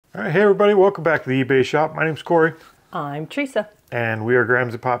All right, hey everybody, welcome back to the eBay shop. My name's Corey. I'm Teresa. And we are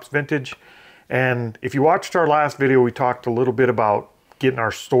Grams and Pops Vintage. And if you watched our last video, we talked a little bit about getting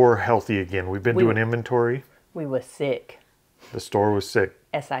our store healthy again. We've been doing inventory. We was sick. The store was sick.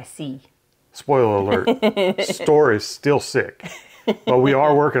 SIC. Spoiler alert, store is still sick. But we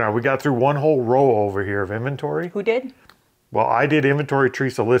are working on it. We got through one whole row over here of inventory. Who did? Well, I did inventory,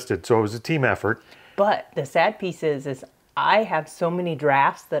 Teresa listed, so it was a team effort. But the sad piece is I have so many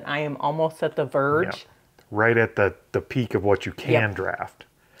drafts that I am almost at the verge. Yep. Right at the peak of what you can draft.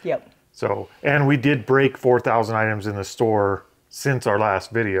 Yep. So, and we did break 4,000 items in the store since our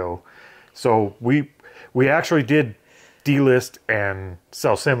last video. So we actually did delist and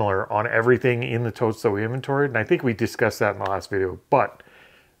sell similar on everything in the totes that we inventoried. And I think we discussed that in the last video, but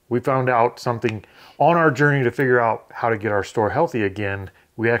we found out something on our journey to figure out how to get our store healthy again.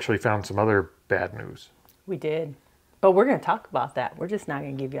 We actually found some other bad news. We did. But we're going to talk about that. We're just not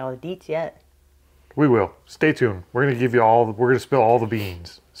going to give you all the deets yet. We will. Stay tuned. We're going to give you all, we're going to spill all the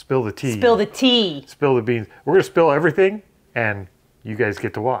beans. Spill the tea. Spill the tea. Spill the beans. We're going to spill everything and you guys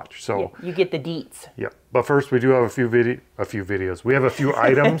get to watch. So yeah, you get the deets. Yep. But first we do have a few videos. We have a few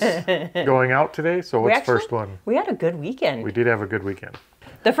items going out today. So what's the first one? We had a good weekend. We did have a good weekend.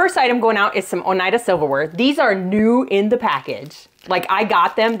 The first item going out is some Oneida silverware. These are new in the package. Like, I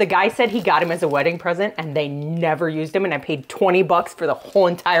got them. The guy said he got them as a wedding present and they never used them, and I paid 20 bucks for the whole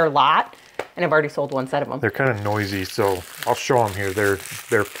entire lot, and I've already sold one set of them. They're kind of noisy, so I'll show them here.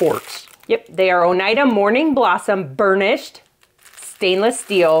 They're forks. Yep, they are Oneida Morning Blossom burnished stainless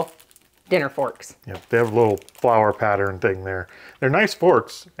steel dinner forks. Yep, they have a little flower pattern thing there. They're nice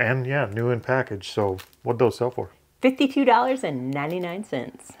forks, and yeah, new in package. So what'd those sell for?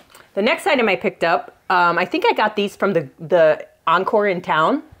 $52.99. The next item I picked up, I think I got these from the Encore in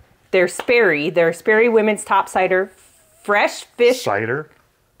town. They're Sperry. They're Sperry Women's Top Cider, fresh fish. Cider?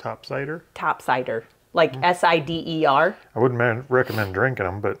 Top cider? Top cider. Like S-I-D-E-R. I wouldn't recommend drinking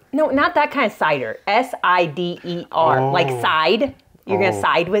them, but... No, not that kind of cider. S-I-D-E-R. Oh. Like side. You're going to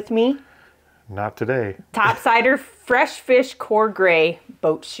side with me? Not today. Top cider, fresh fish, core gray,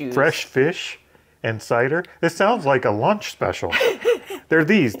 boat shoes. Fresh fish and cider? This sounds like a lunch special.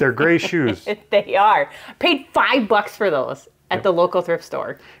 They're gray shoes. They are. Paid $5 for those at the local thrift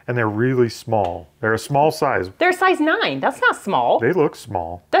store. And they're really small. They're a small size. They're a size 9. That's not small. They look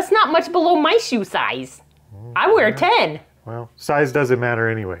small. That's not much below my shoe size. I wear a 10. Well, size doesn't matter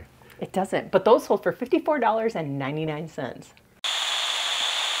anyway. It doesn't. But those sold for $54.99.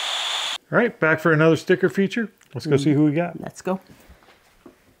 All right, back for another sticker feature. Let's go see who we got. Let's go.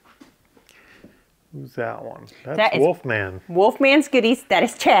 Who's that one? That's Wolfman. Wolfman's Goodies. That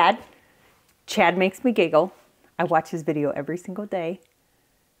is Chad. Chad makes me giggle. I watch his video every single day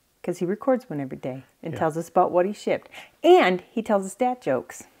because he records one every day and tells us about what he shipped. And he tells us dad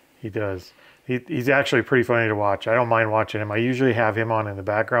jokes. He does. He's actually pretty funny to watch. I don't mind watching him. I usually have him on in the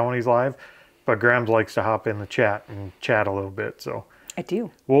background when he's live, but Grams likes to hop in the chat and chat a little bit. So I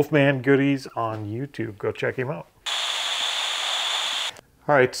do. Wolfman Goodies on YouTube. Go check him out.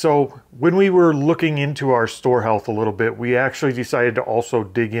 All right, so when we were looking into our store health a little bit, we actually decided to also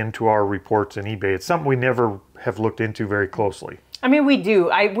dig into our reports in eBay. It's something we never have looked into very closely. I mean, we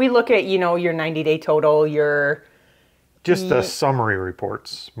do. We look at, your 90-day total, your... Just the summary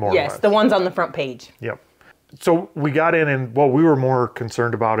reports, more or less. Yes, the ones on the front page. Yep. So we got in, and what we were more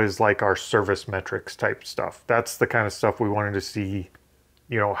concerned about is like our service metrics type stuff. That's the kind of stuff we wanted to see,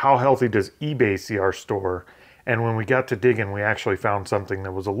 how healthy does eBay see our store? And when we got to digging, we actually found something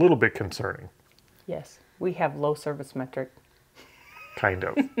that was a little bit concerning. Yes, we have low service metric. Kind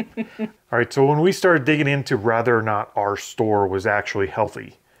of. All right, so when we started digging into whether or not our store was actually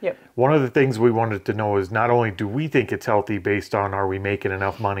healthy, one of the things we wanted to know is not only do we think it's healthy based on are we making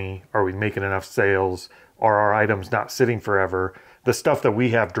enough money, are we making enough sales, are our items not sitting forever, the stuff that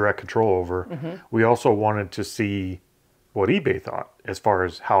we have direct control over, we also wanted to see what eBay thought as far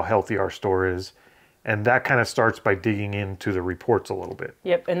as how healthy our store is. And that kind of starts by digging into the reports a little bit.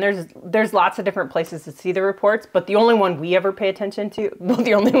 Yep, and there's lots of different places to see the reports, but the only one we ever pay attention to, well,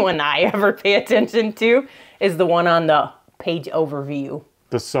 the only one I ever pay attention to is the one on the page overview.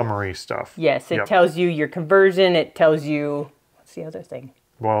 The summary stuff. Yes, it tells you your conversion, it tells you, what's the other thing?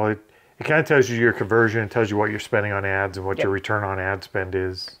 Well, it kind of tells you your conversion, it tells you what you're spending on ads and what your return on ad spend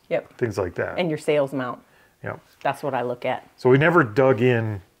is. Yep. Things like that. And your sales amount. Yep. That's what I look at. So we never dug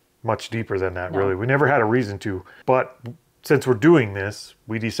in much deeper than that, really. We never had a reason to. But since we're doing this,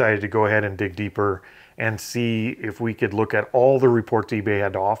 we decided to go ahead and dig deeper and see if we could look at all the reports eBay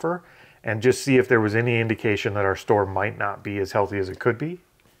had to offer and just see if there was any indication that our store might not be as healthy as it could be.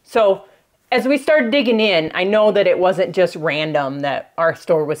 So as we started digging in, I know that it wasn't just random that our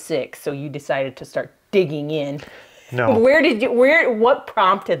store was sick, so you decided to start digging in. No. What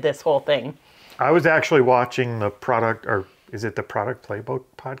prompted this whole thing? I was actually watching the product, or is it the Product Playbook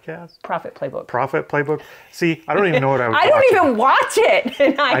podcast? Profit Playbook. Profit Playbook. See, I don't even know what I was I don't even watch it,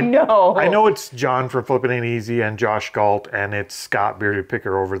 and I know. I know it's John from Flippin' Ain't Easy and Josh Galt, and it's Scott Bearded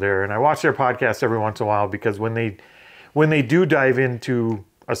Picker over there. And I watch their podcast every once in a while because when they do dive into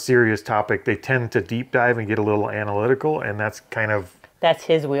a serious topic, they tend to deep dive and get a little analytical, and that's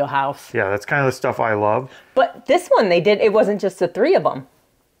his wheelhouse. Yeah, that's kind of the stuff I love. But this one it wasn't just the three of them.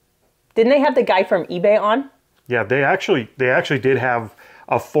 Didn't they have the guy from eBay on? Yeah, they actually did have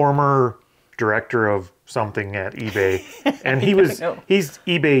a former director of something at eBay, and he's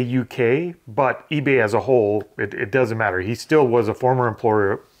eBay UK, but eBay as a whole, it doesn't matter. He still was a former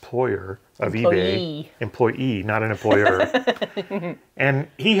employer of eBay. Employee, not an employer. And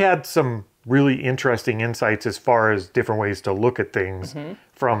he had some really interesting insights as far as different ways to look at things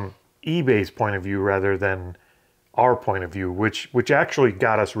from eBay's point of view rather than our point of view, which actually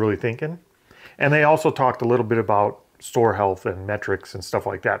got us really thinking. And they also talked a little bit about store health and metrics and stuff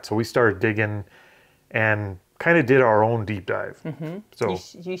like that. So we started digging and kind of did our own deep dive. So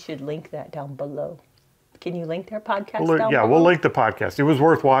you should link that down below. Can you link their podcast down below? We'll link the podcast. It was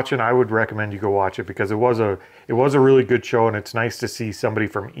worth watching. I would recommend you go watch it because it was a really good show, and it's nice to see somebody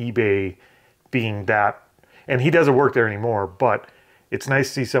from eBay being that. And he doesn't work there anymore, but it's nice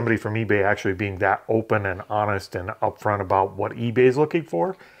to see somebody from eBay actually being that open and honest and upfront about what eBay's looking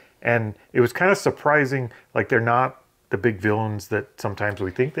for. And it was kind of surprising, like they're not the big villains that sometimes we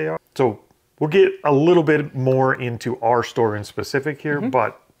think they are. So we'll get a little bit more into our store in specific here,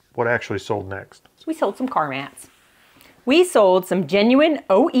 but what actually sold next? We sold some car mats. We sold some genuine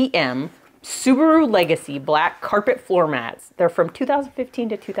OEM Subaru Legacy black carpet floor mats. They're from 2015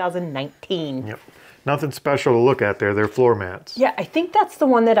 to 2019. Yep. Nothing special to look at there. They're floor mats. Yeah, I think that's the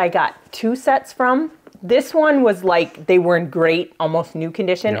one that I got 2 sets from. This one was like, they were in great, almost new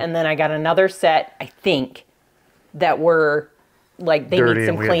condition. Yep. And then I got another set, I think, that were like, they dirty need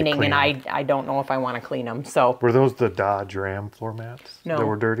some cleaning. And I don't know if I want to clean them. So were those the Dodge Ram floor mats that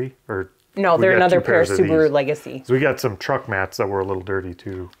were dirty? Or no, they're another pair of Subaru Legacy. So we got some truck mats that were a little dirty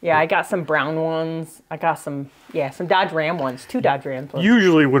too. Yeah, I got some brown ones. I got some Dodge Ram ones, 2 Dodge Rams.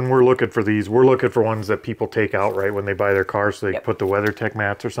 Usually when we're looking for these, we're looking for ones that people take out right when they buy their car, so they put the WeatherTech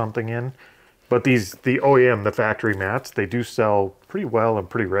mats or something in. But the OEM, the factory mats, they do sell pretty well and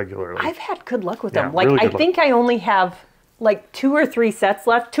pretty regularly. I've had good luck with them. Like, really I think I only have like 2 or 3 sets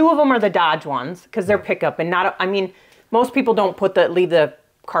left. 2 of them are the Dodge ones because they're pickup, and most people don't leave the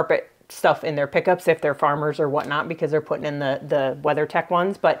carpet stuff in their pickups if they're farmers or whatnot because they're putting in the WeatherTech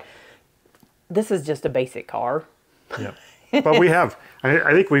ones. But this is just a basic car. Yeah. But we have,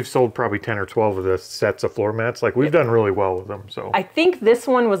 I think we've sold probably 10 or 12 of the sets of floor mats. Like, we've done really well with them. So I think this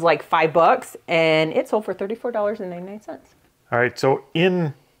one was like $5 and it sold for $34.99. All right. So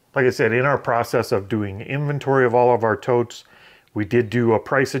like I said, in our process of doing inventory of all of our totes, we did do a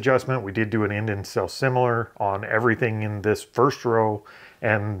price adjustment. We did do an end and sell similar on everything in this first row.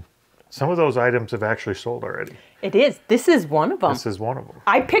 And some of those items have actually sold already. It is. This is one of them. This is one of them.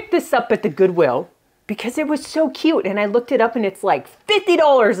 I picked this up at the Goodwill because it was so cute, and I looked it up, and it's like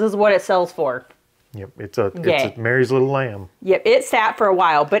 $50 is what it sells for. Yep, it's a Mary's Little Lamb. Yep, it sat for a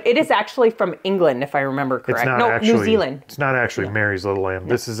while, but it is actually from England, if I remember correct. New Zealand. It's not actually Mary's Little Lamb.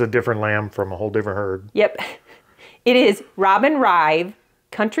 This is a different lamb from a whole different herd. Yep. It is Robin Rive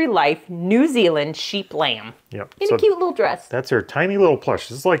Country Life New Zealand Sheep Lamb. Yep. In a cute little dress. That's her tiny little plush.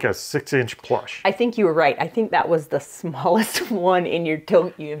 This is like a 6-inch plush. I think you were right. I think that was the smallest one in your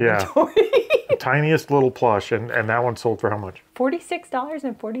tote inventory. Yeah. The tiniest little plush, and that one sold for how much?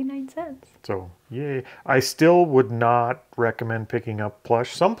 $46.49. So, yay. I still would not recommend picking up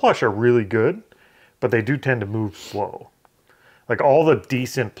plush. Some plush are really good, but they do tend to move slow. Like, all the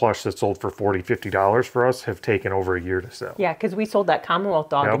decent plush that sold for $40, $50 for us have taken over a year to sell. Yeah, because we sold that Commonwealth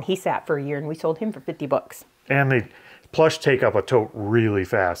dog, and he sat for a year, and we sold him for $50. And plush take up a tote really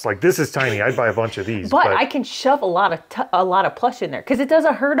fast. Like, this is tiny. I'd buy a bunch of these. But I can shove a lot of plush in there because it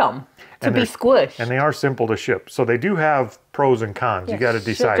doesn't hurt them to be squished. And they are simple to ship. So they do have pros and cons. You got to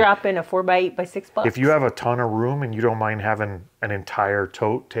decide. She'll drop in a 4x8 by $6. If you have a ton of room and you don't mind having an entire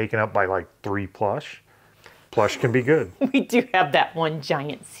tote taken up by like 3 plush can be good. We do have that one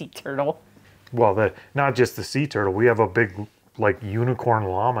giant sea turtle. Well, not just the sea turtle. We have a big like unicorn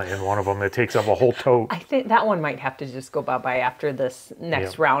llama in one of them that takes up a whole tote. I think that one might have to just go bye-bye after this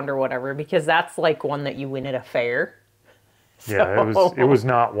next round or whatever, because that's like one that you win at a fair. Yeah, it was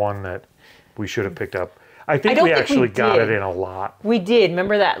not one that we should have picked up. I think we actually got it in a lot. We did.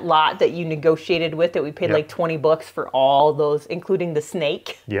 Remember that lot that you negotiated with that we paid like $20 for all those, including the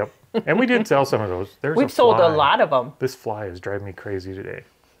snake? Yep. And we did sell some of those. We've sold a lot of them. This fly is driving me crazy today.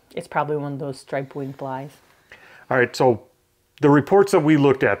 It's probably one of those striped wing flies. All right, so the reports that we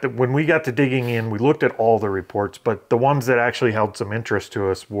looked at, that when we got to digging in, we looked at all the reports, but the ones that actually held some interest to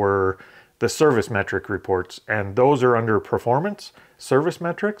us were the service metric reports, and those are under performance, service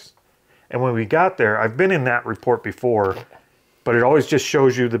metrics. And when we got there, I've been in that report before, but it always just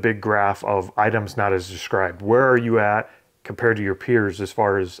shows you the big graph of items not as described. Where are you at compared to your peers as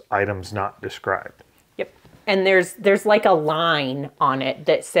far as items not described? Yep. And there's like a line on it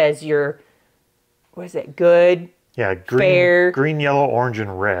that says you're, what is it, good, yeah, fair, green, yellow, orange,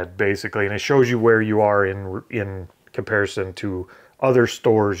 and red, basically. And it shows you where you are in comparison to other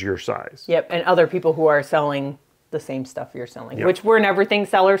stores your size. Yep, and other people who are selling the same stuff you're selling, yep. Which we're an everything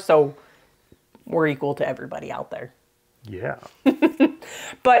seller, so we're equal to everybody out there. Yeah.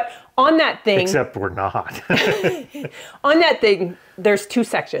 But on that thing... Except we're not. On that thing, there's two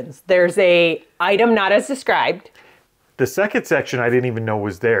sections. There's a item not as described. The second section I didn't even know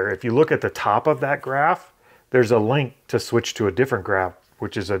was there. If you look at the top of that graph, there's a link to switch to a different graph,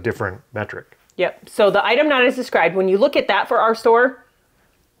 which is a different metric. Yep. So the item not as described, when you look at that for our store,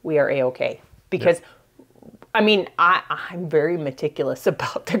 we are A-okay. Because, yep. I mean, I'm very meticulous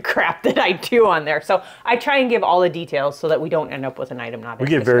about the crap that I do on there. So I try and give all the details so that we don't end up with an item not as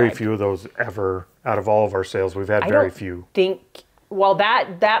described. We get very few of those ever out of all of our sales. We've had very few. Well,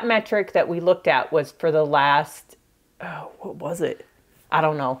 that metric that we looked at was for the last, what was it? I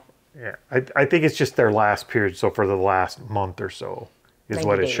don't know. Yeah, I think it's just their last period. So for the last month or so is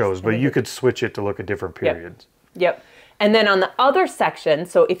what it shows. But you could switch it to look at different periods. Yep. And then on the other section,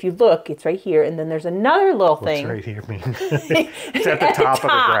 so if you look, it's right here, and then there's another little thing. What's right here mean? It's at the top of the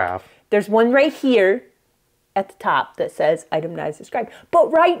graph. There's one right here at the top that says item not as described.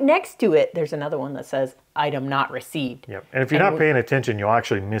 But right next to it, there's another one that says item not received. Yep. And if you're not paying attention, you'll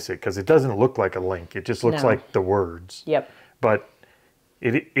actually miss it because it doesn't look like a link. It just looks like the words. Yep. But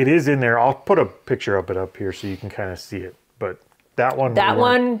it is in there. I'll put a picture of it up here so you can kind of see it. But that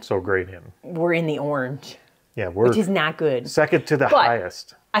one so great in. We're in the orange. Yeah, which is not good. Second to the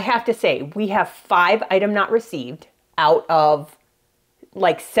highest. I have to say, we have 5 item not received out of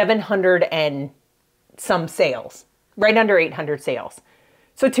like 700 and some sales. Right under 800 sales.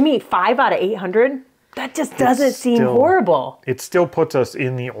 So to me, 5 out of 800, that just doesn't seem horrible. It still puts us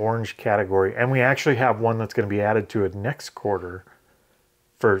in the orange category. And we actually have one that's going to be added to it next quarter.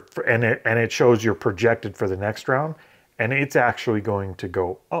 And it shows you're projected for the next round. And it's actually going to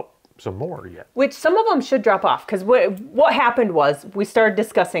go up some more yet. Which some of them should drop off. Because what happened was we started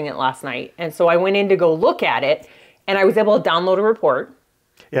discussing it last night. And so I went in to go look at it. And I was able to download a report.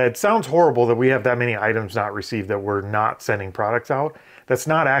 Yeah, it sounds horrible that we have that many items not received that we're not sending products out. That's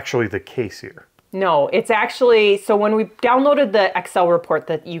not actually the case here. No, it's actually, so when we downloaded the Excel report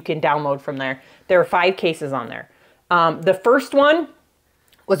that you can download from there are 5 cases on there. The first one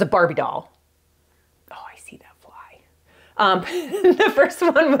was a Barbie doll. Oh, I see that fly. The first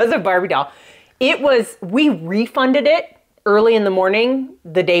one was a Barbie doll. We refunded it early in the morning,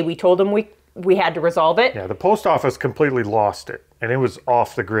 the day we told them we had to resolve it. Yeah, the post office completely lost it. And it was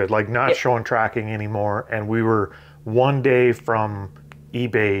off the grid, like not showing tracking anymore. And we were one day from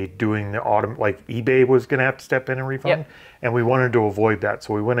eBay doing the like eBay was going to have to step in and refund. And we wanted to avoid that.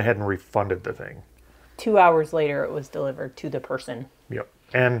 So we went ahead and refunded the thing. 2 hours later, it was delivered to the person. Yep.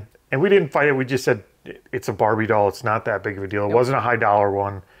 And we didn't fight it. We just said, it's a Barbie doll. It's not that big of a deal. It wasn't a high dollar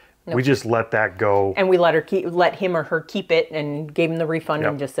one. We just let that go. And we let him or her keep it and gave him the refund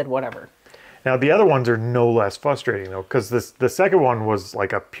and just said whatever. Now, the other ones are no less frustrating, though, because the second one was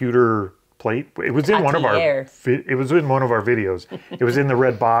like a pewter plate. It was in one of our videos. It was in the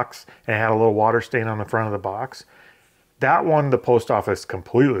red box, and it had a little water stain on the front of the box. That one, the post office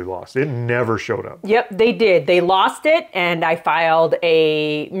completely lost. It never showed up. Yep, they did. They lost it, and I filed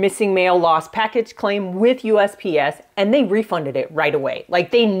a missing mail lost package claim with USPS, and they refunded it right away. Like,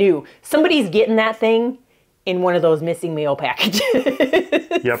 they knew somebody's getting that thing in one of those missing mail packages.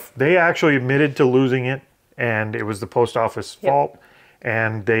 Yep. They actually admitted to losing it, and it was the post office fault,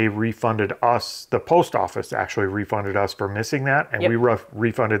 and they refunded us. The post office actually refunded us for missing that, and we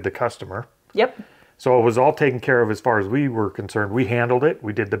refunded the customer. Yep. So it was all taken care of as far as we were concerned. We handled it.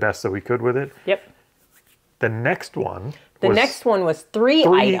 We did the best that we could with it. Yep. The next one was 3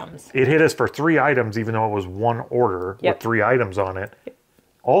 items. It hit us for 3 items, even though it was one order with 3 items on it.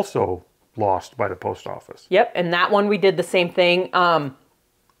 Also lost by the post office. Yep, and that one we did the same thing.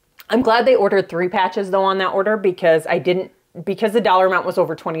 I'm glad they ordered 3 patches though on that order because the dollar amount was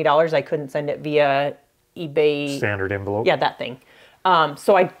over $20. I couldn't send it via eBay. Standard envelope. Yeah, that thing.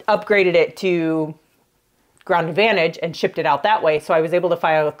 So I upgraded it to Ground Advantage and shipped it out that way. So I was able to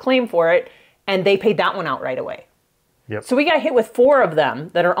file a claim for it, and they paid that one out right away. Yep. So we got hit with 4 of them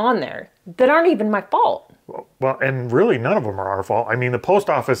that are on there that aren't even my fault. Well, and really none of them are our fault. I mean, the post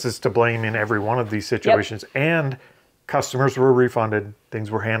office is to blame in every one of these situations, and customers were refunded.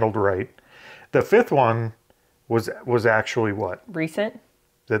 Things were handled right. The 5th one was actually what? Recent.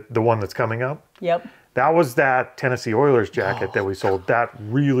 The one that's coming up? Yep. That was that Tennessee Oilers jacket that we sold. That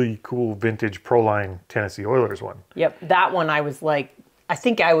really cool vintage Proline Tennessee Oilers one. Yep. That one I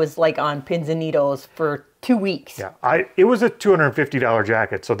think I was like on pins and needles for 2 weeks. Yeah. It was a $250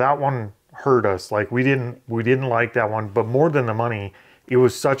 jacket, so that one hurt us. Like we didn't like that one, but more than the money, it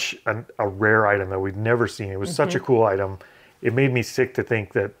was such a rare item that we'd never seen. It was such a cool item. It made me sick to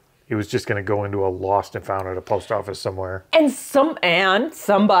think that it was just going to go into a lost and found at a post office somewhere. And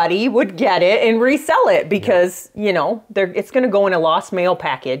somebody would get it and resell it because, you know, it's going to go in a lost mail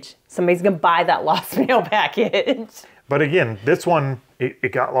package. Somebody's going to buy that lost mail package. But again, this one,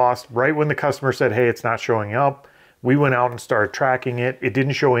 it got lost right when the customer said, hey, it's not showing up. We went out and started tracking it. It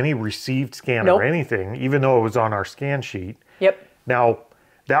didn't show any received scan or anything, even though it was on our scan sheet. Yep. Now,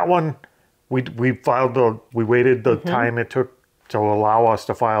 that one, we waited the time it took to allow us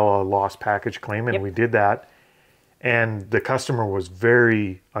to file a lost package claim, and we did that. And the customer was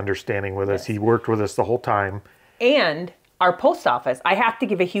very understanding with us. He worked with us the whole time. And our post office, I have to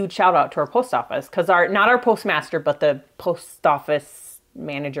give a huge shout out to our post office, because not our postmaster, but the post office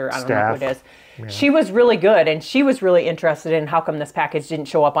manager, I don't know who it is. Yeah. She was really good, and she was really interested in how come this package didn't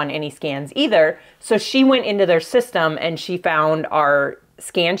show up on any scans either. So she went into their system and she found our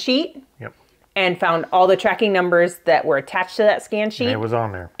scan sheet. Yep. And found all the tracking numbers that were attached to that scan sheet. And it was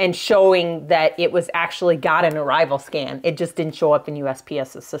on there. And showing that it was actually got an arrival scan. It just didn't show up in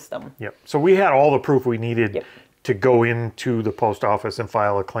USPS's system. Yep. So we had all the proof we needed to go into the post office and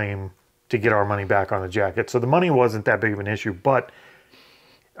file a claim to get our money back on the jacket. So the money wasn't that big of an issue, but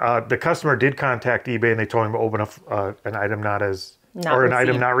the customer did contact eBay and they told him to open an item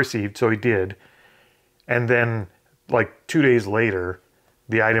not received. So he did. And then like 2 days later,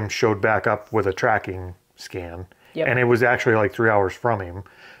 the item showed back up with a tracking scan, and it was actually like 3 hours from him.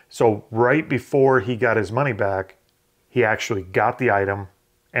 So right before he got his money back, he actually got the item,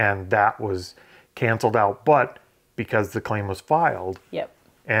 and that was canceled out. But because the claim was filed,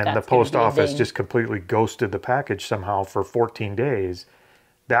 and the post office just completely ghosted the package somehow for 14 days,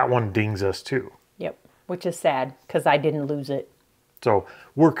 that one dings us too. Yep, which is sad because I didn't lose it. So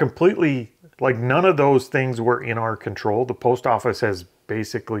we're completely, like, none of those things were in our control. The post office has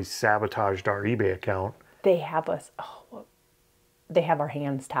basically sabotaged our eBay account. They have us, they have our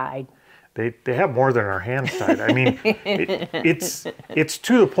hands tied. They have more than our hands tied. I mean, it's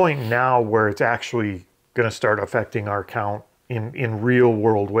to the point now where it's actually going to start affecting our account in real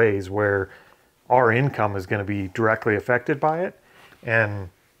world ways, where our income is going to be directly affected by it. And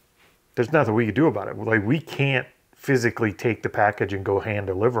there's nothing we can do about it. Like, we can't physically take the package and go hand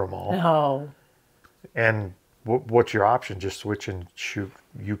deliver them all. No. And what's your option? Just switch and shoot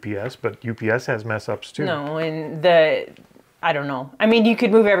UPS, but UPS has mess ups too. No, and I don't know. I mean, you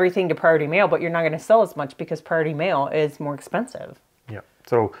could move everything to priority mail, but you're not going to sell as much because priority mail is more expensive. Yeah.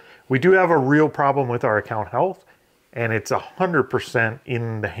 So we do have a real problem with our account health, and it's 100%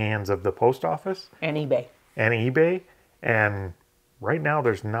 in the hands of the post office. And eBay. And right now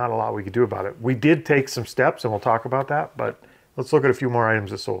there's not a lot we could do about it. We did take some steps, and we'll talk about that, but let's look at a few more items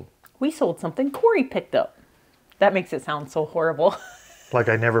that sold. We sold something Corey picked up. That makes it sound so horrible. Like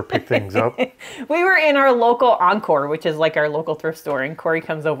I never pick things up. We were in our local Encore, which is like our local thrift store, and Corey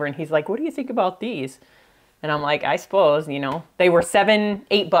comes over and he's like, what do you think about these? And I'm like, I suppose, you know, they were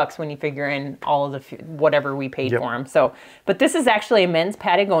 $7-8 when you figure in all of the whatever we paid for them. So, but this is actually a men's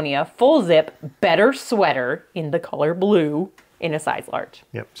Patagonia full zip better sweater in the color blue in a size large.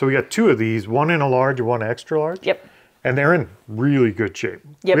 Yep. So we got 2 of these, one in a large and one extra large. Yep. And they're in really good shape.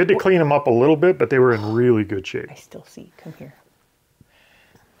 Yep. We had to clean them up a little bit, but they were in really good shape. I still see. Come here.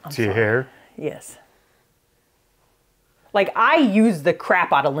 See your hair? Yes. Like, I use the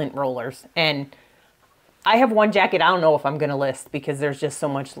crap out of lint rollers, and I have one jacket I don't know if I'm going to list because there's just so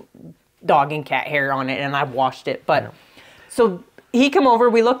much dog and cat hair on it, and I've washed it. But so he come over,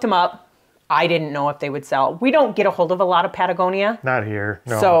 we looked him up. I didn't know if they would sell. We don't get a hold of a lot of Patagonia. Not here,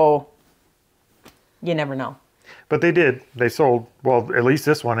 no. So you never know. But they did. They sold, well, at least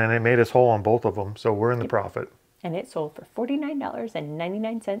this one, and it made us whole on both of them. So we're in the profit. And it sold for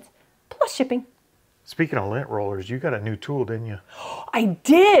 $49.99 plus shipping. Speaking of lint rollers, you got a new tool, didn't you? I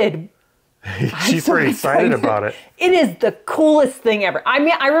did. She's pretty excited about it. It is the coolest thing ever. I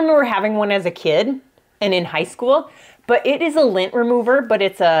mean, I remember having one as a kid, and in high school. But it is a lint remover, but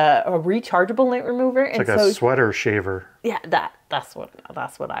it's a rechargeable lint remover. It's like a sweater shaver. Yeah, that's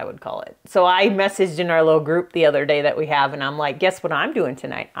what I would call it. So I messaged in our little group the other day that we have, and I'm like, guess what I'm doing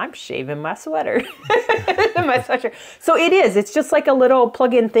tonight? I'm shaving my sweater. My sweatshirt. So it's just like a little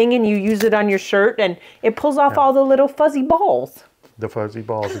plug-in thing, and you use it on your shirt, and it pulls off all the little fuzzy balls. The fuzzy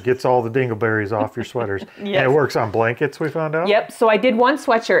balls. It gets all the dingleberries off your sweaters. Yes. And it works on blankets, we found out. Yep. So I did one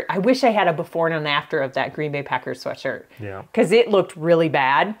sweatshirt. I wish I had a before and an after of that Green Bay Packers sweatshirt. Yeah. Because it looked really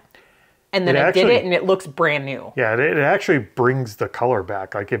bad. And then I did it, and it looks brand new. Yeah, it actually brings the color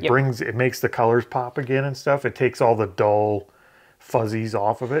back. Like it makes the colors pop again and stuff. It takes all the dull fuzzies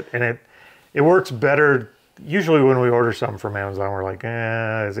off of it. And it works better. Usually when we order something from Amazon, we're like,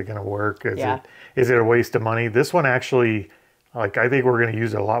 is it going to work? Is it a waste of money? This one actually... Like, I think we're going to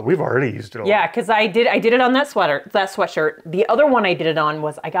use it a lot. We've already used it a lot. Yeah, because I did it on that sweatshirt. The other one I did it on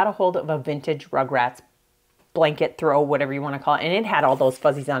was I got a hold of a vintage Rugrats blanket throw, whatever you want to call it, and it had all those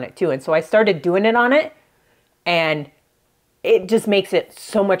fuzzies on it too. And so I started doing it on it, and it just makes it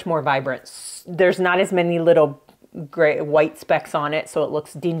so much more vibrant. There's not as many little gray, white specks on it, so it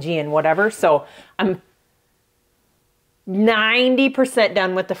looks dingy and whatever. So I'm 90%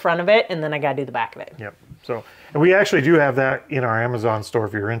 done with the front of it, and then I got to do the back of it. Yep. So, and we actually do have that in our Amazon store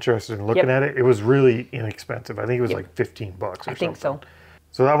if you're interested in looking at it. It was really inexpensive. I think it was like $15 or something. I think so.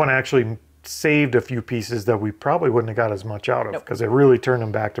 So that one actually saved a few pieces that we probably wouldn't have got as much out of because it really turned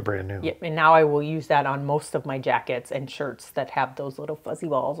them back to brand new. Yep. And now I will use that on most of my jackets and shirts that have those little fuzzy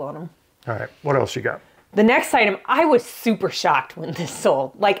balls on them. All right. What else you got? The next item, I was super shocked when this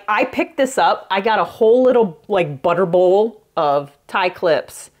sold. Like, I picked this up. I got a whole little, like, butter bowl of tie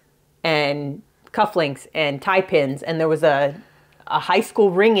clips and cufflinks and tie pins, and there was a high school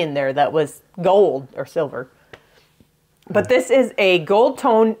ring in there that was gold or silver. But this is a gold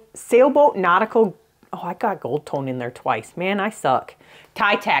tone sailboat nautical. Oh, I got gold tone in there twice. Man, I suck.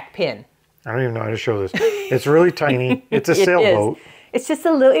 Tie tack pin. I don't even know how to show this. It's really tiny. It's a sailboat. It's just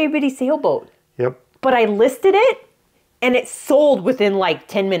a little itty bitty sailboat. Yep. But I listed it, and it sold within like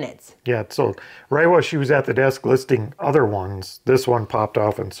 10 minutes. Yeah, it sold. Right while she was at the desk listing other ones, this one popped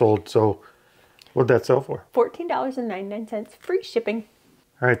off and sold. So what'd that sell for? $14.99, free shipping.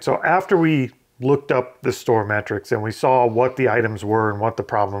 All right, so after we looked up the store metrics and we saw what the items were and what the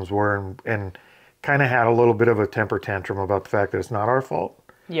problems were and kind of had a little bit of a temper tantrum about the fact that it's not our fault.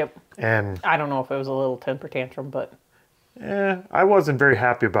 Yep. And I don't know if it was a little temper tantrum, but... I wasn't very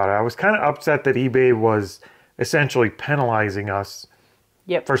happy about it. I was kind of upset that eBay was essentially penalizing us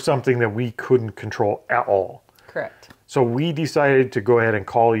for something that we couldn't control at all. Correct. So we decided to go ahead and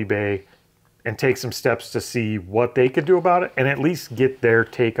call eBay and take some steps to see what they could do about it and at least get their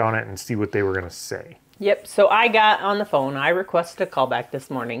take on it and see what they were going to say. Yep. So I got on the phone. I requested a callback this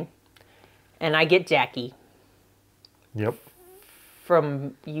morning, and I get Jackie. Yep.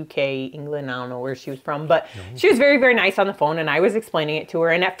 From UK, England, I don't know where she was from, but she was very, very nice on the phone, and I was explaining it to her.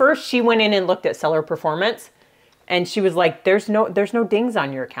 And at first, she went in and looked at seller performance, and she was like, "There's no dings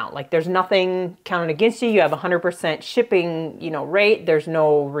on your account. Like, there's nothing counted against you. You have 100% shipping, rate. There's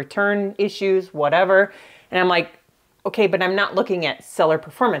no return issues, whatever." And I'm like, "Okay, but I'm not looking at seller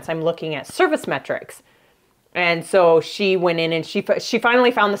performance. I'm looking at service metrics." And so she went in and she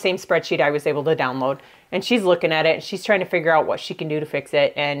finally found the same spreadsheet I was able to download. And she's looking at it and she's trying to figure out what she can do to fix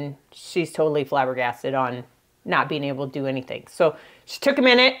it. And she's totally flabbergasted on not being able to do anything. So she took a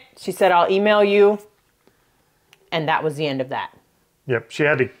minute. She said, "I'll email you." And that was the end of that. Yep.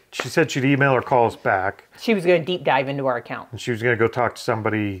 She said she'd email or call us back. She was going to deep dive into our account. And she was going to go talk to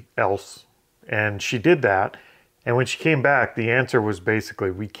somebody else. And she did that. And when she came back, the answer was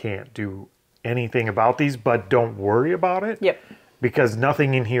basically, we can't do anything about these, but don't worry about it. Yep. Because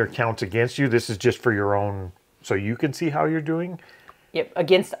nothing in here counts against you. This is just for your own, so you can see how you're doing. Yep,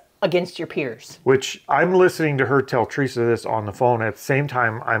 against your peers. Which I'm listening to her tell Teresa this on the phone. At the same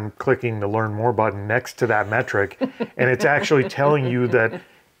time, I'm clicking the Learn More button next to that metric. And it's actually telling you that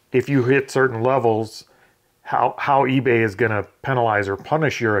if you hit certain levels, how eBay is going to penalize or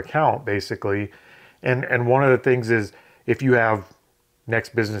punish your account, basically. And one of the things is if you have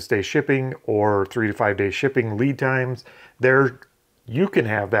next business day shipping or 3 to 5 day shipping lead times, you can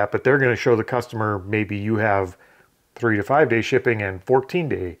have that, but they're going to show the customer maybe you have 3 to 5 day shipping and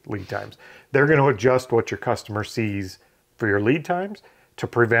 14-day lead times. They're going to adjust what your customer sees for your lead times to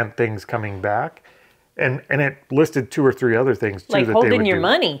prevent things coming back. And it listed 2 or 3 other things too, like that holding they would your do.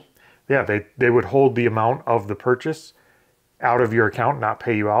 Money. Yeah, they would hold the amount of the purchase out of your account, not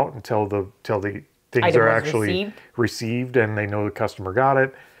pay you out until the things Item are was actually received and they know the customer got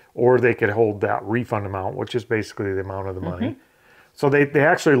it. Or they could hold that refund amount, which is basically the amount of the money. So they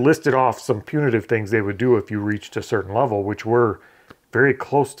actually listed off some punitive things they would do if you reached a certain level, which were very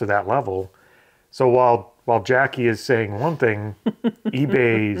close to that level. So while Jackie is saying one thing,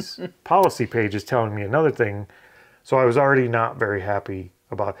 eBay's policy page is telling me another thing. So I was already not very happy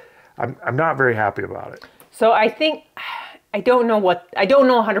about it. I'm not very happy about it. So I think, I don't know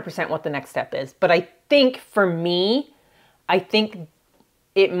 100% what the next step is, but I think for me, I think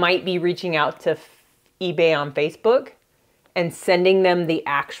it might be reaching out to eBay on Facebook and sending them the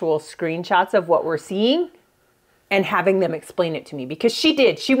actual screenshots of what we're seeing and having them explain it to me. Because she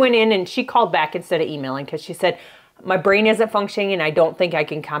did. She went in and she called back instead of emailing because she said, my brain isn't functioning and I don't think I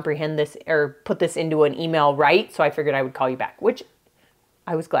can comprehend this or put this into an email right. So I figured I would call you back, which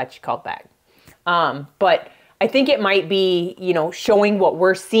I was glad she called back. But I think it might be, you know, showing what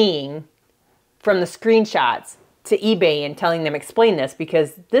we're seeing from the screenshots to eBay and telling them, explain this,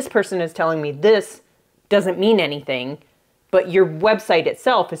 because this person is telling me this doesn't mean anything, but your website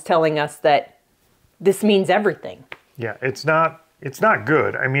itself is telling us that this means everything. Yeah, it's not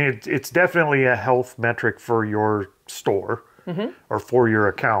good. I mean, it's definitely a health metric for your store or for your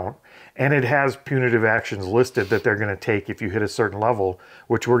account. And it has punitive actions listed that they're going to take if you hit a certain level,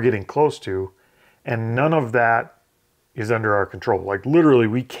 which we're getting close to. And none of that is under our control. Like literally,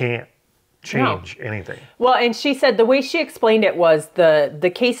 we can't change anything. Well, and she said the way she explained it was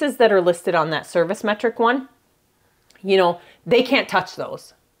the cases that are listed on that service metric one, you know, they can't touch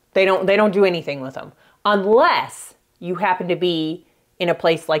those. They don't do anything with them unless you happen to be in a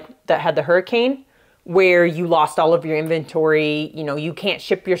place like that had the hurricane where you lost all of your inventory, you know, you can't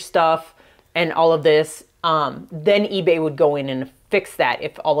ship your stuff and all of this. Then eBay would go in and fix that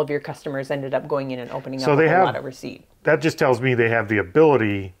if all of your customers ended up going in and opening up a lot of receipt. That just tells me they have the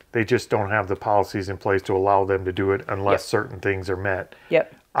ability, they just don't have the policies in place to allow them to do it unless certain things are met.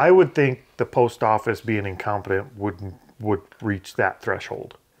 Yep. I would think the post office being incompetent would reach that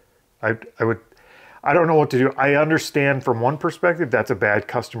threshold. I don't know what to do. I understand from one perspective that's a bad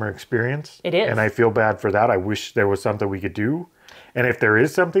customer experience. It is. And I feel bad for that. I wish there was something we could do. And if there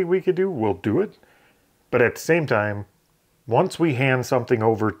is something we could do, we'll do it. But at the same time, once we hand something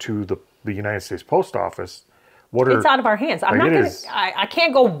over to the United States Post Office, it's out of our hands. I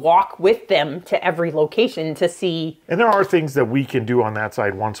can't go walk with them to every location to see. And there are things that we can do on that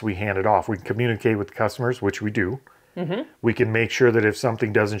side once we hand it off. We can communicate with customers, which we do. We can make sure that if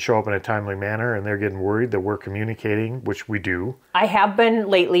something doesn't show up in a timely manner and they're getting worried, that we're communicating, which we do. I have been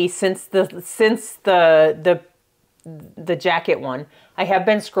lately since the jacket one. I have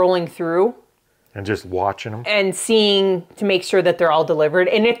been scrolling through and just watching them and seeing to make sure that they're all delivered.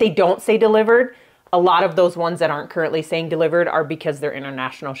 And if they don't say delivered, a lot of those ones that aren't currently saying delivered are because they're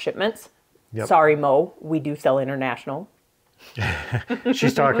international shipments. Yep. Sorry, Mo, we do sell international.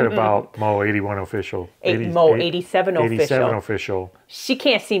 She's talking about Mo 81 official. Mo 87 official. 87 official. She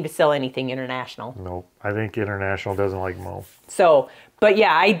can't seem to sell anything international. No, I think international doesn't like Mo. So, but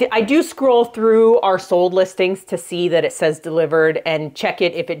yeah, I do scroll through our sold listings to see that it says delivered and check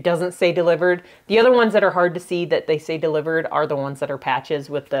it if it doesn't say delivered. The other ones that are hard to see that they say delivered are the ones that are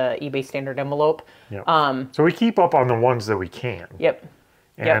patches with the eBay standard envelope. Yep. So we keep up on the ones that we can. Yep.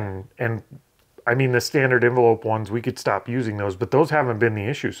 And I mean, the standard envelope ones, we could stop using those, but those haven't been the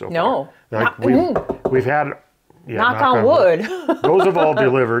issue so far. No. Like we've had... Yeah, knock on wood. Those have all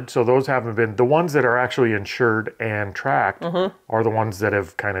delivered, so those haven't been. The ones that are actually insured and tracked are the ones that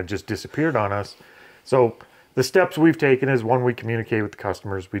have kind of just disappeared on us. So the steps we've taken is, one, we communicate with the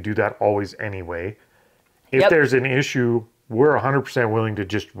customers. We do that always anyway. If there's an issue, we're 100% willing to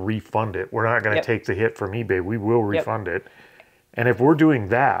just refund it. We're not going to take the hit from eBay. We will refund it. And if we're doing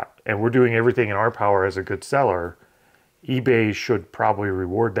that, and we're doing everything in our power as a good seller, eBay should probably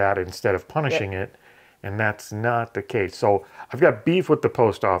reward that instead of punishing it. And that's not the case. So I've got beef with the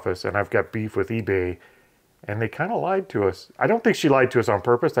post office and I've got beef with eBay, and they kind of lied to us. I don't think she lied to us on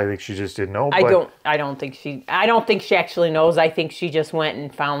purpose. I think she just didn't know. I don't think she actually knows. I think she just went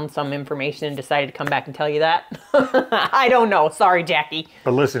and found some information and decided to come back and tell you that. I don't know. Sorry, Jackie.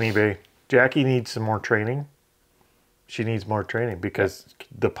 But listen, eBay, Jackie needs some more training. She needs more training because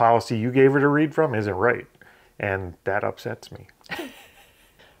the policy you gave her to read from isn't right. And that upsets me.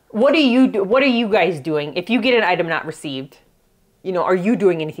 What are you guys doing? If you get an item not received, you know, are you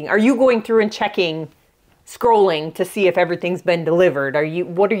doing anything? Are you going through and checking, scrolling to see if everything's been delivered?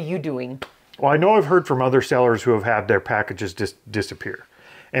 What are you doing? Well, I know I've heard from other sellers who have had their packages disappear.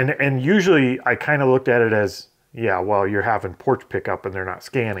 And usually I kind of looked at it as yeah, well, you're having porch pickup and they're not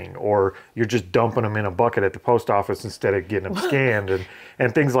scanning, or you're just dumping them in a bucket at the post office instead of getting them scanned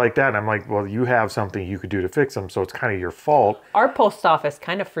and things like that. And I'm like, well, you have something you could do to fix them, so it's kind of your fault. Our post office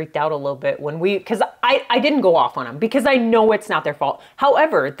kind of freaked out a little bit when because I didn't go off on them because I know it's not their fault.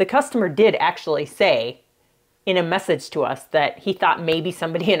 However, the customer did actually say in a message to us that he thought maybe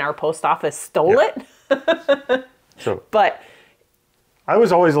somebody in our post office stole it. But I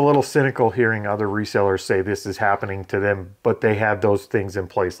was always a little cynical hearing other resellers say this is happening to them, but they had those things in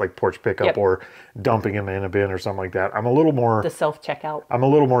place like porch pickup or dumping them in a bin or something like that. I'm a little more... The self-checkout. I'm a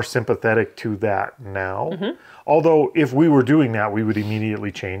little more sympathetic to that now. Although if we were doing that, we would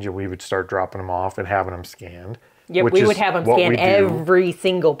immediately change and we would start dropping them off and having them scanned. Yep, we would have them scan every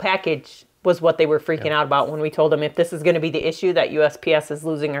single package was what they were freaking out about when we told them if this is going to be the issue that USPS is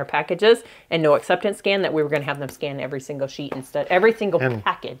losing our packages and no acceptance scan, that we were going to have them scan every single sheet instead, every single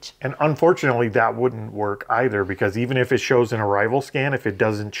package. And unfortunately, that wouldn't work either, because even if it shows an arrival scan, if it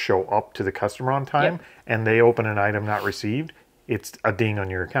doesn't show up to the customer on time and they open an item not received, it's a ding on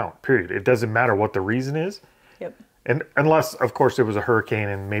your account, period. It doesn't matter what the reason is. And unless, of course, it was a hurricane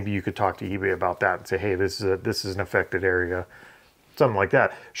and maybe you could talk to eBay about that and say, hey, this is an affected area. Something like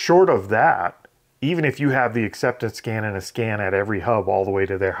that. Short of that, even if you have the acceptance scan and a scan at every hub all the way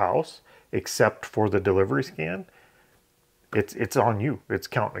to their house, except for the delivery scan, it's on you. It's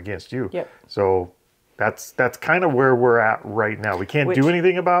counting against you. So that's kind of where we're at right now. We can't do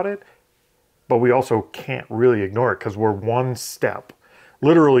anything about it, but we also can't really ignore it because we're one step,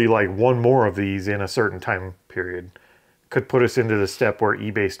 literally like one more of these in a certain time period could put us into the step where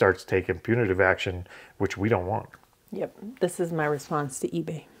eBay starts taking punitive action, which we don't want. This is my response to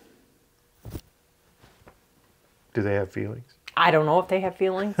eBay. Do they have feelings? I don't know if they have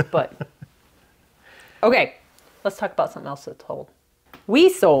feelings, but... Okay, let's talk about something else that's sold. We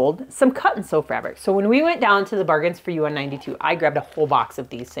sold some cut and sew fabric. So when we went down to the Bargains for You on 92, I grabbed a whole box of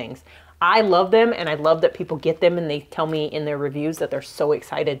these things. I love them, and I love that people get them, and they tell me in their reviews that they're so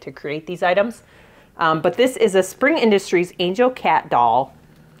excited to create these items. But this is a Spring Industries Angel Cat Doll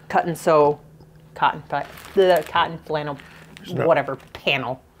cut and sew cotton flannel, whatever,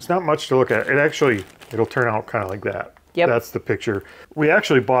 panel. It's not much to look at. It'll turn out kind of like that. That's the picture. We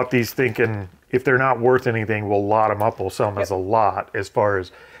actually bought these thinking if they're not worth anything, we'll lot them up. We'll sell them as a lot, as far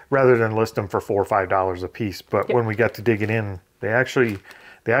as rather than list them for $4 or $5 a piece. But when we got to digging in, they actually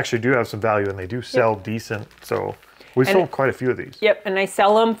do have some value and they do sell decent. So we sold quite a few of these. And I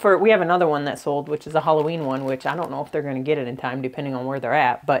sell them for, we have another one that sold, which is a Halloween one, which I don't know if they're going to get it in time depending on where they're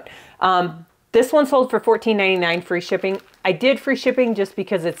at. But this one sold for $14.99 free shipping. I did free shipping just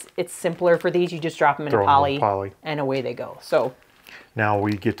because it's simpler for these. You just drop them in a poly and away they go. So now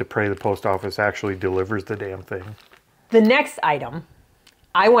we get to pray the post office actually delivers the damn thing. The next item,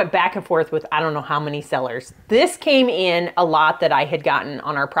 I went back and forth with I don't know how many sellers. This came in a lot that I had gotten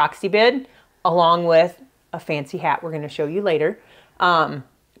on our proxy bid, along with a fancy hat we're going to show you later. But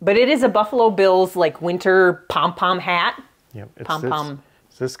it is a Buffalo Bills like winter pom-pom hat. Pom-pom.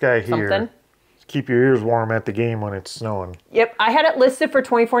 It's this guy here. Something. Keep your ears warm at the game when it's snowing. I had it listed for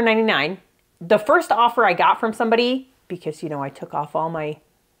 $24.99. The first offer I got from somebody, because I took off all my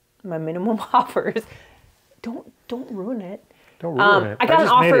minimum offers. Don't ruin it. Don't ruin it. I got an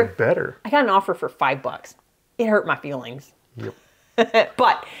offer. Made it better. I got an offer for $5. It hurt my feelings.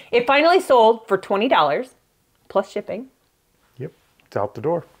 But it finally sold for $20 plus shipping. It's out the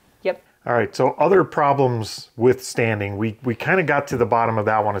door. All right, so other problems with standing. We kind of got to the bottom of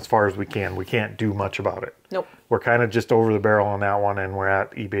that one as far as we can. We can't do much about it. We're kind of just over the barrel on that one, and we're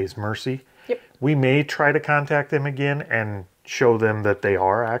at eBay's mercy. We may try to contact them again and show them that they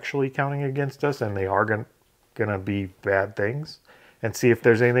are actually counting against us and they are going to be bad things, and see if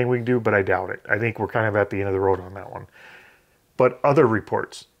there's anything we can do, but I doubt it. I think we're kind of at the end of the road on that one. But other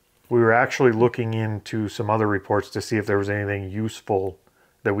reports. We were actually looking into some other reports to see if there was anything useful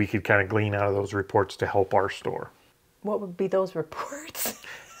that we could kind of glean out of those reports to help our store. What would be those reports?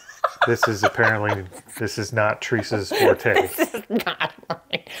 This is not Teresa's forte. This is not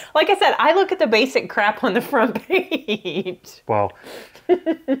mine. Like I said, I look at the basic crap on the front page. Well,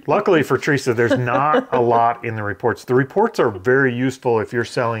 luckily for Teresa, there's not a lot in the reports. The reports are very useful if you're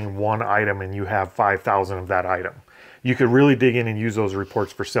selling one item and you have 5,000 of that item. You could really dig in and use those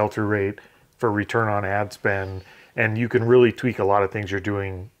reports for sell-through rate, for return on ad spend, and you can really tweak a lot of things you're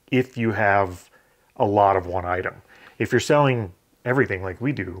doing if you have a lot of one item. If you're selling everything like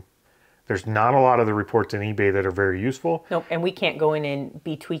we do, there's not a lot of the reports in eBay that are very useful. Nope, and we can't go in and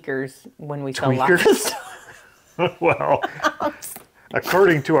be tweakers when we sell lots of stuff. Well,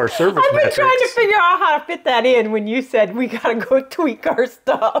 according to our service metrics... I've been trying to figure out how to fit that in when you said we got to go tweak our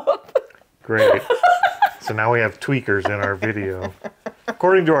stuff. Great. So now we have tweakers in our video.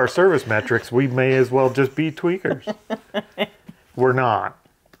 According to our service metrics, we may as well just be tweakers. We're not.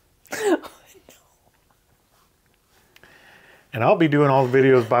 And I'll be doing all the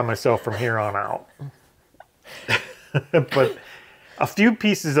videos by myself from here on out. But a few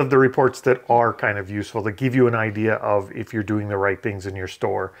pieces of the reports that are kind of useful that give you an idea of if you're doing the right things in your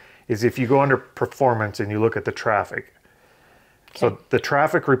store is if you go under performance and you look at the traffic. Okay. So the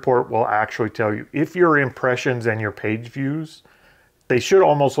traffic report will actually tell you if your impressions and your page views, they should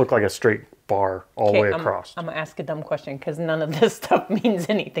almost look like a straight bar all the way across. I'm going to ask a dumb question because none of this stuff means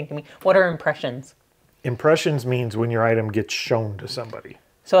anything to me. What are impressions? Impressions means when your item gets shown to somebody.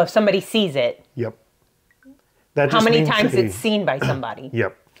 So if somebody sees it. Yep. How many times it's seen by somebody?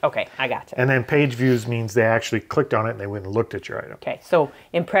 Yep. Okay, I gotcha. And then page views means they actually clicked on it and they went and looked at your item. Okay, so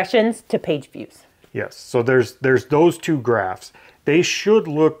impressions to page views. Yes, so there's those two graphs. They should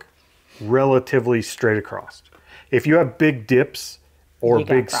look relatively straight across. If you have big dips or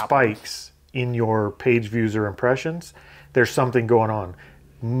big spikes in your page views or impressions, there's something going on.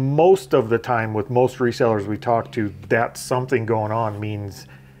 Most of the time with most resellers we talk to, that something going on means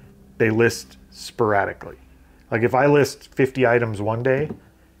they list sporadically. Like if I list 50 items one day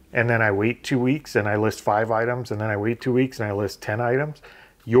and then I wait 2 weeks and I list 5 items and then I wait 2 weeks and I list 10 items,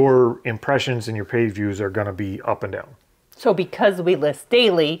 your impressions and your page views are going to be up and down. So because we list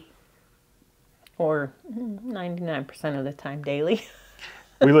daily, or 99% of the time daily.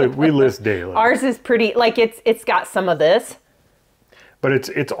 we list daily. Ours is pretty, like it's got some of this. But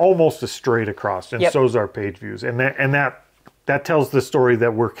it's almost a straight across, and so is our page views. And that tells the story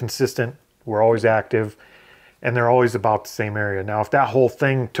that we're consistent, we're always active, and they're always about the same area. Now, if that whole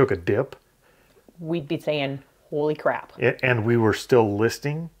thing took a dip, we'd be saying, holy crap. And we were still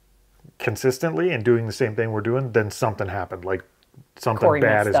listing consistently and doing the same thing we're doing, then something happened. Like something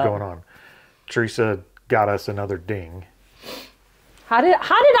bad is going on. Teresa got us another ding. How did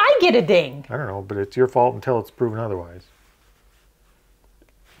I get a ding? I don't know, but it's your fault until it's proven otherwise.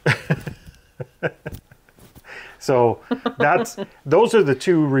 So those are the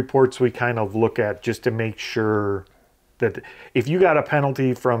two reports we kind of look at just to make sure that if you got a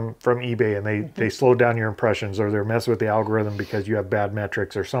penalty from eBay and they slowed down your impressions or they're messing with the algorithm because you have bad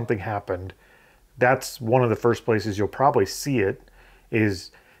metrics or something happened, that's one of the first places you'll probably see it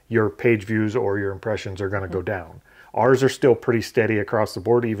is your page views or your impressions are going to go down. Ours are still pretty steady across the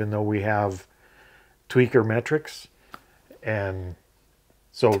board, even though we have tweaker metrics. And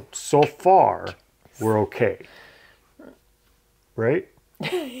so far, we're okay. Right?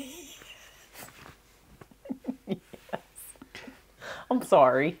 Yes. I'm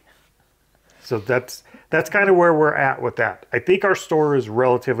sorry. So that's kind of where we're at with that. I think our store is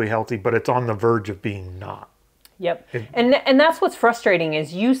relatively healthy, but it's on the verge of being not. Yep. And that's what's frustrating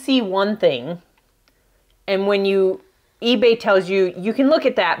is you see one thing, and when eBay tells you, you can look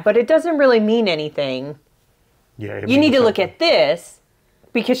at that, but it doesn't really mean anything. Yeah. You need to look at this.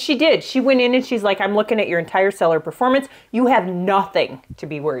 Because she did. She went in and she's like, I'm looking at your entire seller performance. You have nothing to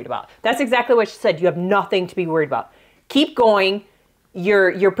be worried about. That's exactly what she said. You have nothing to be worried about. Keep going.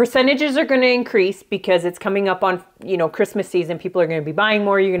 Your percentages are going to increase because it's coming up on, Christmas season. People are going to be buying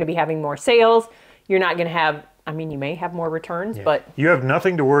more. You're going to be having more sales. You're not going to have, you may have more returns, but... You have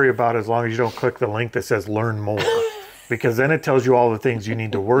nothing to worry about as long as you don't click the link that says learn more. Because then it tells you all the things you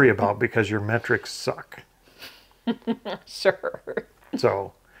need to worry about because your metrics suck. Sure.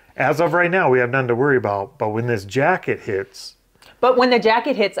 So, as of right now, we have none to worry about. But when this jacket hits... But when the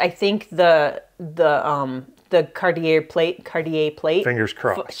jacket hits, I think the Cartier plate... Fingers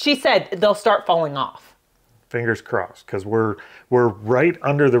crossed. She said they'll start falling off. Fingers crossed, because we're right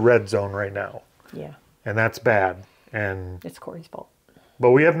under the red zone right now. Yeah. And that's bad. And it's Corey's fault.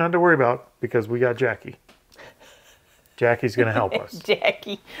 But we have none to worry about because we got Jackie. Jackie's going to help us.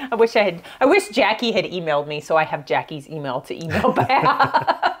 Jackie. I wish Jackie had emailed me, so I have Jackie's email to email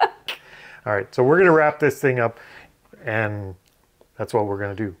back. All right, so we're going to wrap this thing up, and that's what we're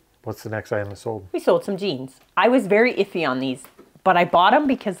going to do. What's the next item that sold? We sold some jeans. I was very iffy on these, but I bought them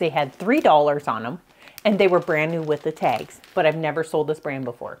because they had $3 on them, and they were brand new with the tags, but I've never sold this brand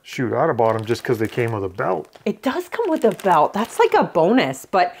before. Shoot, I'd have bought them just because they came with a belt. It does come with a belt. That's like a bonus,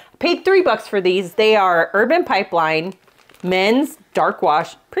 but I paid $3 for these. They are Urban Pipeline men's dark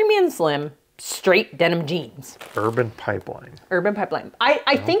wash premium slim straight denim jeans. Urban Pipeline. Urban Pipeline.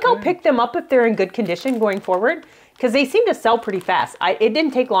 I think I'll pick them up if they're in good condition going forward because they seem to sell pretty fast. It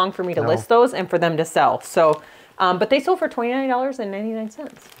didn't take long for me to list those and for them to sell. So, but they sold for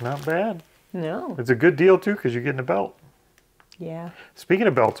 $29.99. Not bad. No. It's a good deal too because you're getting a belt. Yeah. Speaking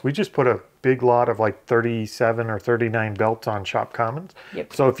of belts, we just put a big lot of like 37 or 39 belts on Shop Commons.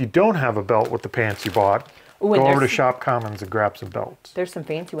 Yep. So if you don't have a belt with the pants you bought, go over to Shop Commons and grab some belts. There's some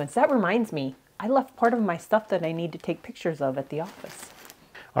fancy ones. That reminds me, I left part of my stuff that I need to take pictures of at the office.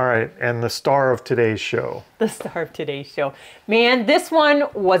 All right, and the star of today's show. The star of today's show. Man, this one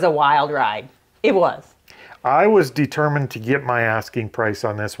was a wild ride. It was. I was determined to get my asking price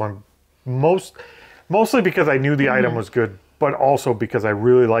on this one, mostly because I knew the item was good, but also because I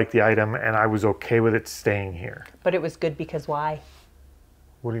really liked the item and I was okay with it staying here. But it was good because why?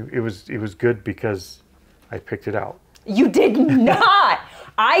 It was good because I picked it out. You did not.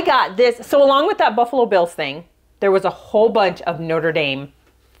 I got this. So along with that Buffalo Bills thing, there was a whole bunch of Notre Dame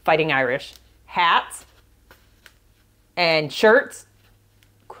Fighting Irish hats and shirts.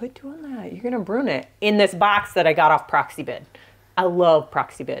 Quit doing that. You're going to ruin it. In this box that I got off Proxy Bid. I love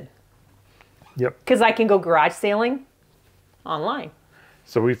Proxy Bid. Yep. Because I can go garage sailing online.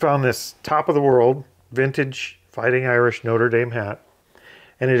 So we found this top of the world vintage Fighting Irish Notre Dame hat.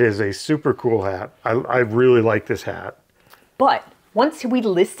 And it is a super cool hat. I really like this hat. But once we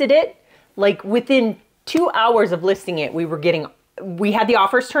listed it, like within 2 hours of listing it, we had the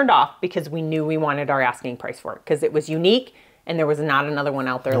offers turned off because we knew we wanted our asking price for it because it was unique and there was not another one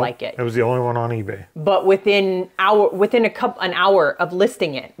out there like it. It was the only one on eBay. But within an hour of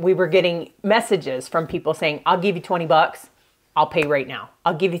listing it, we were getting messages from people saying, "I'll give you $20. I'll pay right now.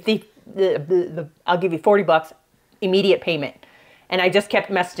 I'll give you I'll give you $40, immediate payment." And I just kept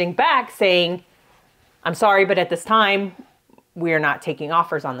messaging back saying, "I'm sorry, but at this time, we are not taking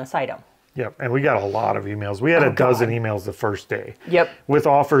offers on this item." Yep, and we got a lot of emails. We had a dozen emails the first day. Yep. With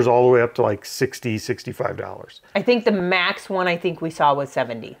offers all the way up to like $60, $65. I think the max one we saw was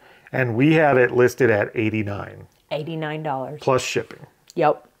 $70. And we had it listed at $89. $89. Plus shipping.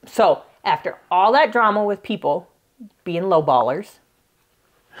 Yep. So after all that drama with people being lowballers.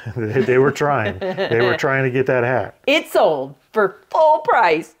 They were trying. They were trying to get that hat. It sold for full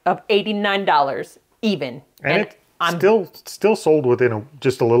price of $89 even. And it still sold within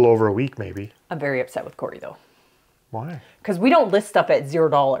just a little over a week, maybe. I'm very upset with Corey, though. Why? Because we don't list stuff at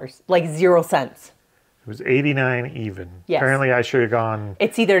 $0, like 0 cents. It was $89 even. Yes. Apparently, I should have gone.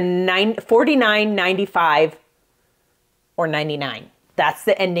 It's either $49.95 or $99. That's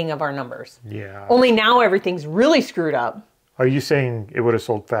the ending of our numbers. Yeah. Only now everything's really screwed up. Are you saying it would have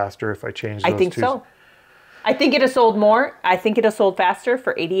sold faster if I changed those two? I think so. I think it has sold more. I think it has sold faster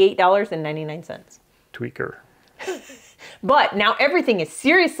for $88.99. Tweaker. But now everything is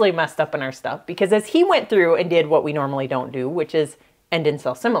seriously messed up in our stuff because as he went through and did what we normally don't do, which is end and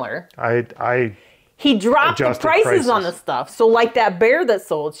sell similar, he dropped the prices on the stuff. So like that bear that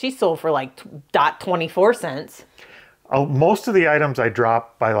sold, she sold for like .24. Most of the items I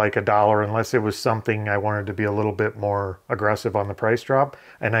dropped by like $1 unless it was something I wanted to be a little bit more aggressive on the price drop,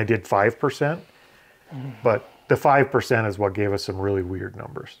 and I did 5%. But the 5% is what gave us some really weird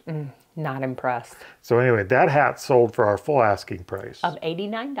numbers. Not impressed. So anyway, that hat sold for our full asking price. Of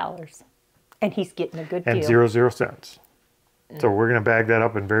 $89. And he's getting a good deal. And 0 cents. So we're going to bag that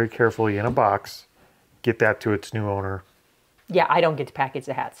up and very carefully in a box, get that to its new owner. Yeah, I don't get to package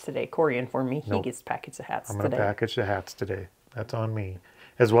the hats today. Corey informed me he gets to package the hats today. I'm going to package the hats today. That's on me.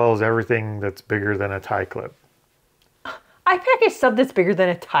 As well as everything that's bigger than a tie clip. I packaged stuff that's bigger than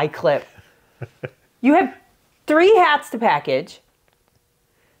a tie clip. You have 3 hats to package.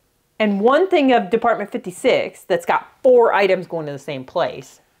 And one thing of Department 56 that's got 4 items going to the same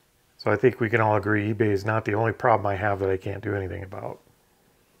place. So I think we can all agree eBay is not the only problem I have that I can't do anything about.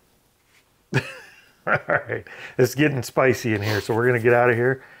 All right. It's getting spicy in here, so we're going to get out of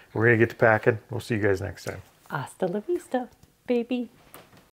here. We're going to get to packing. We'll see you guys next time. Hasta la vista, baby.